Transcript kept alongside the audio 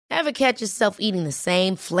Ever catch yourself eating the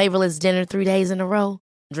same flavorless dinner 3 days in a row?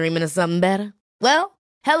 Dreaming of something better? Well,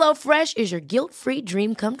 HelloFresh is your guilt-free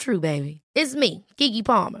dream come true, baby. It's me, Keke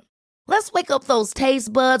Palmer. Let's wake up those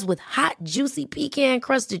taste buds with hot, juicy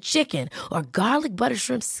pecan-crusted chicken or garlic butter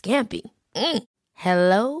shrimp scampi.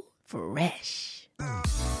 Hello Fresh.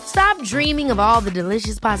 Stop dreaming of all the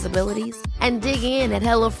delicious possibilities and dig in at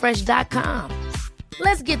HelloFresh.com.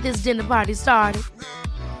 Let's get this dinner party started.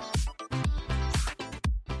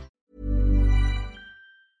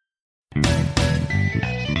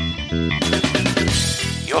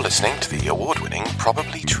 You're listening to the award-winning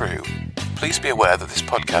Probably True. Please be aware that this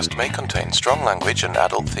podcast may contain strong language and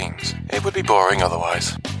adult themes. It would be boring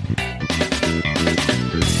otherwise.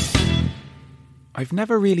 I've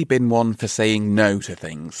never really been one for saying no to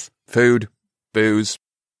things. Food, booze,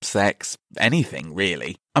 sex, anything,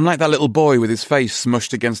 really. I'm like that little boy with his face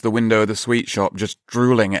smushed against the window of the sweet shop, just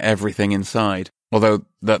drooling at everything inside. Although,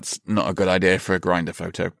 that's not a good idea for a Grindr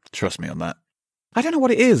photo. Trust me on that. I don't know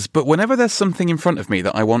what it is, but whenever there's something in front of me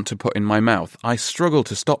that I want to put in my mouth, I struggle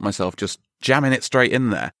to stop myself just jamming it straight in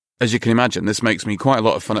there. As you can imagine, this makes me quite a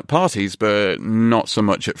lot of fun at parties, but not so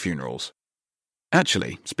much at funerals.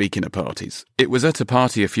 Actually, speaking of parties, it was at a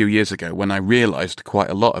party a few years ago when I realised quite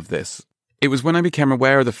a lot of this. It was when I became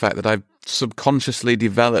aware of the fact that I've subconsciously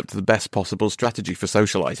developed the best possible strategy for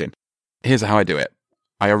socialising. Here's how I do it.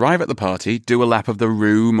 I arrive at the party, do a lap of the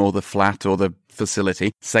room or the flat or the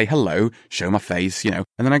facility, say hello, show my face, and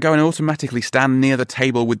then I go and automatically stand near the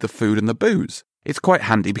table with the food and the booze. It's quite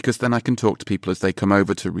handy because then I can talk to people as they come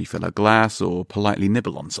over to refill a glass or politely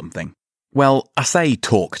nibble on something. Well, I say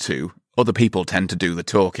talk to. Other people tend to do the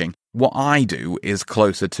talking. What I do is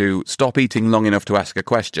closer to stop eating long enough to ask a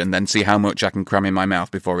question, then see how much I can cram in my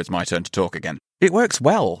mouth before it's my turn to talk again. It works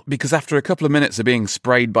well, because after a couple of minutes of being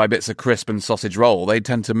sprayed by bits of crisp and sausage roll, they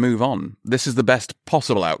tend to move on. This is the best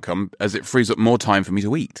possible outcome, as it frees up more time for me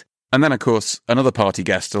to eat. And then, of course, another party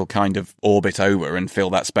guest will kind of orbit over and fill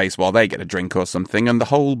that space while they get a drink or something, and the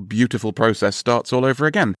whole beautiful process starts all over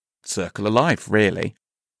again. Circle of life, really.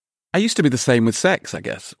 I used to be the same with sex, I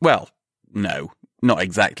guess. Well, no, not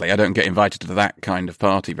exactly. I don't get invited to that kind of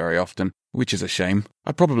party very often, which is a shame.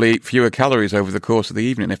 I'd probably eat fewer calories over the course of the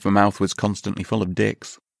evening if my mouth was constantly full of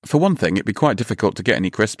dicks. For one thing, it'd be quite difficult to get any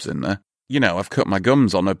crisps in there. I've cut my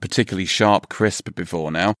gums on a particularly sharp crisp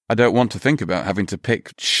before now. I don't want to think about having to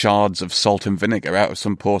pick shards of salt and vinegar out of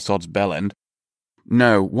some poor sod's bell end.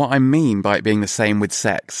 No, what I mean by it being the same with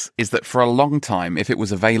sex is that for a long time, if it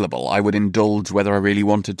was available, I would indulge whether I really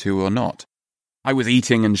wanted to or not. I was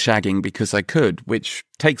eating and shagging because I could, which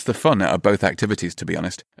takes the fun out of both activities, to be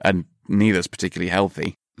honest, and neither's particularly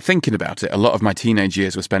healthy. Thinking about it, a lot of my teenage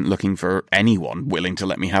years were spent looking for anyone willing to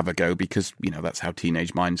let me have a go because, that's how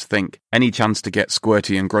teenage minds think. Any chance to get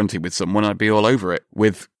squirty and grunty with someone, I'd be all over it,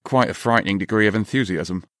 with quite a frightening degree of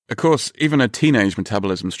enthusiasm. Of course, even a teenage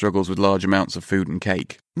metabolism struggles with large amounts of food and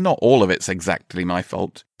cake. Not all of it's exactly my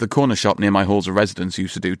fault. The corner shop near my halls of residence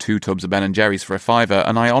used to do 2 tubs of Ben & Jerry's for $5,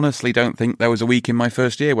 and I honestly don't think there was a week in my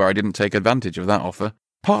first year where I didn't take advantage of that offer.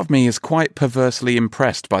 Part of me is quite perversely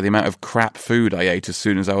impressed by the amount of crap food I ate as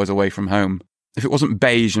soon as I was away from home. If it wasn't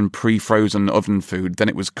beige and pre-frozen oven food, then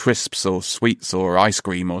it was crisps or sweets or ice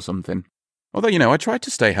cream or something. Although, I tried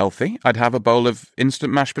to stay healthy. I'd have a bowl of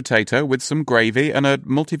instant mashed potato with some gravy and a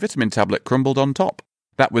multivitamin tablet crumbled on top.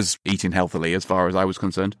 That was eating healthily as far as I was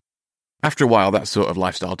concerned. After a while, that sort of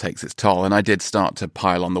lifestyle takes its toll, and I did start to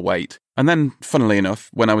pile on the weight. And then, funnily enough,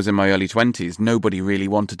 when I was in my early 20s, nobody really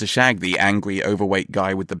wanted to shag the angry, overweight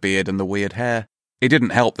guy with the beard and the weird hair. It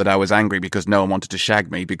didn't help that I was angry because no one wanted to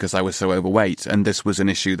shag me because I was so overweight, and this was an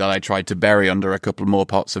issue that I tried to bury under a couple more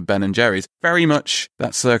pots of Ben & Jerry's. Very much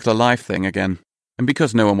that circular life thing again. And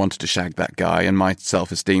because no one wanted to shag that guy and my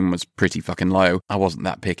self-esteem was pretty fucking low, I wasn't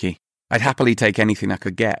that picky. I'd happily take anything I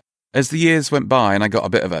could get. As the years went by and I got a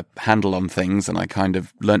bit of a handle on things and I kind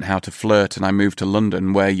of learnt how to flirt and I moved to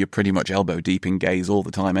London where you're pretty much elbow deep in gays all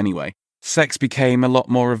the time anyway, sex became a lot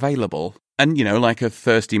more available. And, like a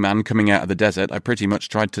thirsty man coming out of the desert, I pretty much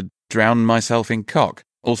tried to drown myself in cock.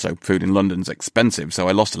 Also, food in London's expensive, so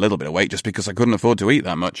I lost a little bit of weight just because I couldn't afford to eat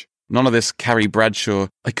that much. None of this Carrie Bradshaw,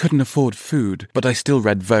 I couldn't afford food, but I still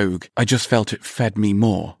read Vogue. I just felt it fed me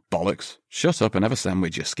more. Bollocks. Shut up and have a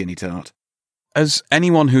sandwich, you skinny tart. As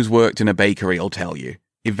anyone who's worked in a bakery will tell you,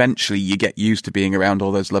 eventually you get used to being around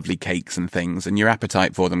all those lovely cakes and things, and your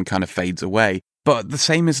appetite for them kind of fades away. But the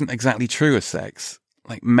same isn't exactly true of sex.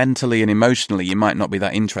 Like, mentally and emotionally, you might not be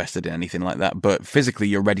that interested in anything like that, but physically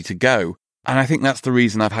you're ready to go. And I think that's the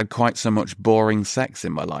reason I've had quite so much boring sex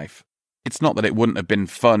in my life. It's not that it wouldn't have been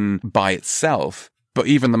fun by itself, but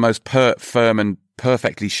even the most firm and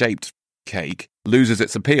perfectly shaped cake loses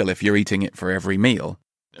its appeal if you're eating it for every meal,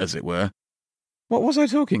 as it were. What was I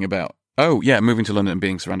talking about? Oh, yeah, moving to London and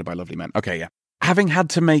being surrounded by lovely men. Okay, yeah. Having had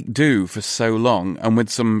to make do for so long, and with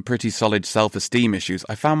some pretty solid self-esteem issues,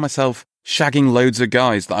 I found myself shagging loads of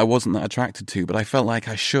guys that I wasn't that attracted to, but I felt like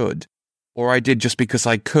I should. Or I did just because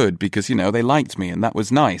I could, because, they liked me, and that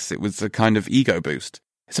was nice. It was a kind of ego boost.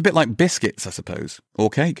 It's a bit like biscuits, I suppose, or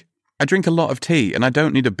cake. I drink a lot of tea, and I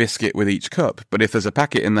don't need a biscuit with each cup, but if there's a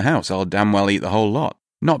packet in the house, I'll damn well eat the whole lot.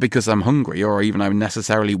 Not because I'm hungry, or even I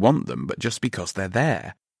necessarily want them, but just because they're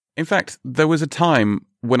there. In fact, there was a time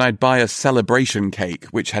when I'd buy a celebration cake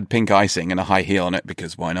which had pink icing and a high heel on it,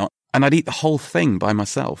 because why not? And I'd eat the whole thing by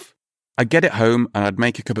myself. I'd get it home and I'd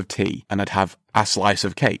make a cup of tea and I'd have a slice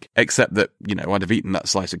of cake, except that, I'd have eaten that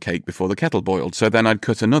slice of cake before the kettle boiled, so then I'd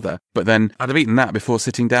cut another, but then I'd have eaten that before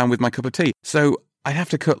sitting down with my cup of tea. So I'd have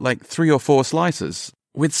to cut like 3 or 4 slices.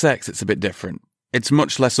 With sex, it's a bit different. It's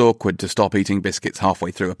much less awkward to stop eating biscuits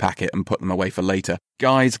halfway through a packet and put them away for later.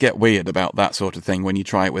 Guys get weird about that sort of thing when you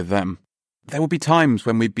try it with them. There would be times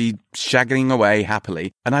when we'd be shagging away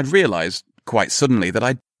happily, and I'd realise, quite suddenly, that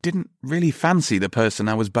I didn't really fancy the person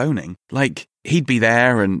I was boning. Like, he'd be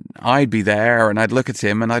there, and I'd be there, and I'd look at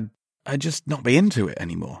him, and I'd just not be into it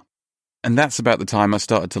anymore. And that's about the time I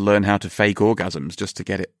started to learn how to fake orgasms just to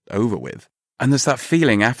get it over with. And there's that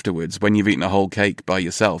feeling afterwards when you've eaten a whole cake by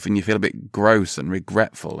yourself and you feel a bit gross and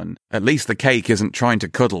regretful, and at least the cake isn't trying to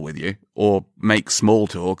cuddle with you or make small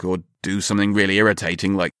talk or do something really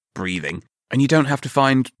irritating like breathing. And you don't have to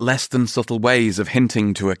find less than subtle ways of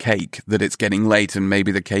hinting to a cake that it's getting late and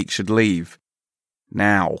maybe the cake should leave.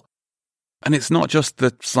 Now. And it's not just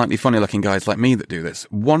the slightly funny-looking guys like me that do this.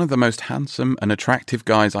 One of the most handsome and attractive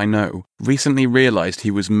guys I know recently realised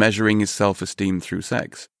he was measuring his self-esteem through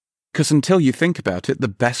sex. Because until you think about it, the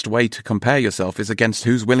best way to compare yourself is against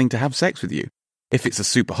who's willing to have sex with you. If it's a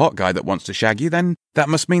super hot guy that wants to shag you, then that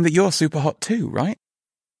must mean that you're super hot too, right?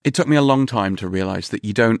 It took me a long time to realise that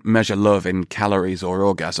you don't measure love in calories or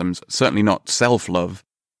orgasms, certainly not self-love.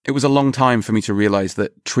 It was a long time for me to realise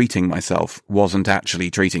that treating myself wasn't actually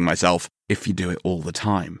treating myself if you do it all the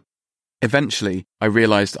time. Eventually, I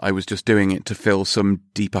realised I was just doing it to fill some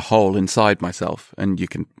deeper hole inside myself, and you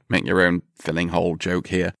can make your own filling hole joke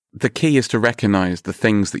here. The key is to recognise the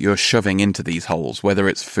things that you're shoving into these holes, whether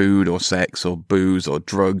it's food or sex or booze or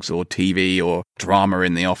drugs or TV or drama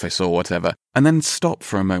in the office or whatever, and then stop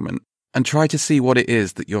for a moment and try to see what it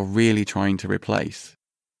is that you're really trying to replace.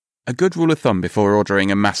 A good rule of thumb before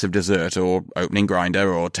ordering a massive dessert or opening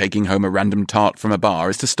Grindr or taking home a random tart from a bar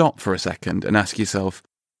is to stop for a second and ask yourself,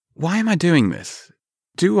 why am I doing this?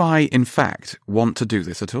 Do I, in fact, want to do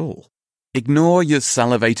this at all? Ignore your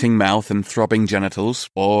salivating mouth and throbbing genitals,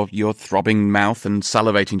 or your throbbing mouth and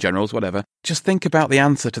salivating genitals, whatever. Just think about the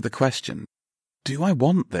answer to the question. Do I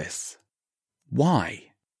want this? Why?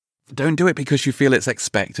 Don't do it because you feel it's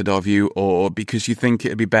expected of you, or because you think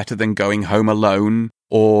it'd be better than going home alone,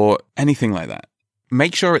 or anything like that.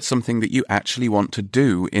 Make sure it's something that you actually want to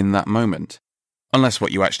do in that moment. Unless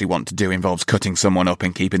what you actually want to do involves cutting someone up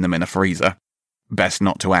and keeping them in a freezer. Best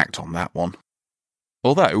not to act on that one.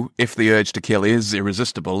 Although, if the urge to kill is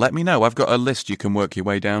irresistible, let me know. I've got a list you can work your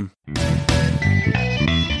way down.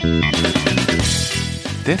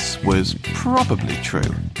 This was Probably True,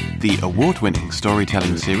 the award-winning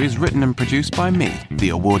storytelling series written and produced by me, the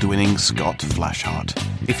award-winning Scott Flashheart.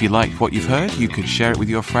 If you liked what you've heard, you could share it with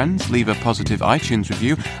your friends, leave a positive iTunes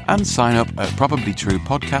review, and sign up at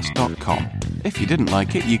probablytruepodcast.com. If you didn't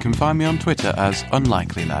like it, you can find me on Twitter as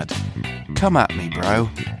UnlikelyLad. Come at me, bro.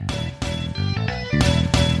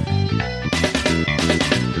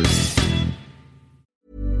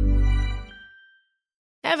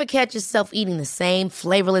 Ever catch yourself eating the same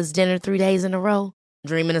flavorless dinner 3 days in a row?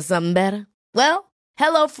 Dreaming of something better? Well,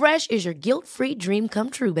 HelloFresh is your guilt-free dream come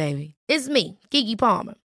true, baby. It's me, Keke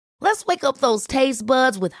Palmer. Let's wake up those taste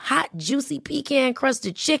buds with hot, juicy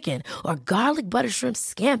pecan-crusted chicken or garlic butter shrimp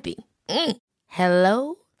scampi.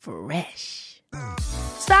 Hello Fresh.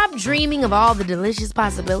 Stop dreaming of all the delicious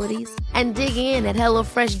possibilities and dig in at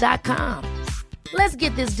HelloFresh.com. Let's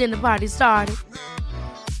get this dinner party started.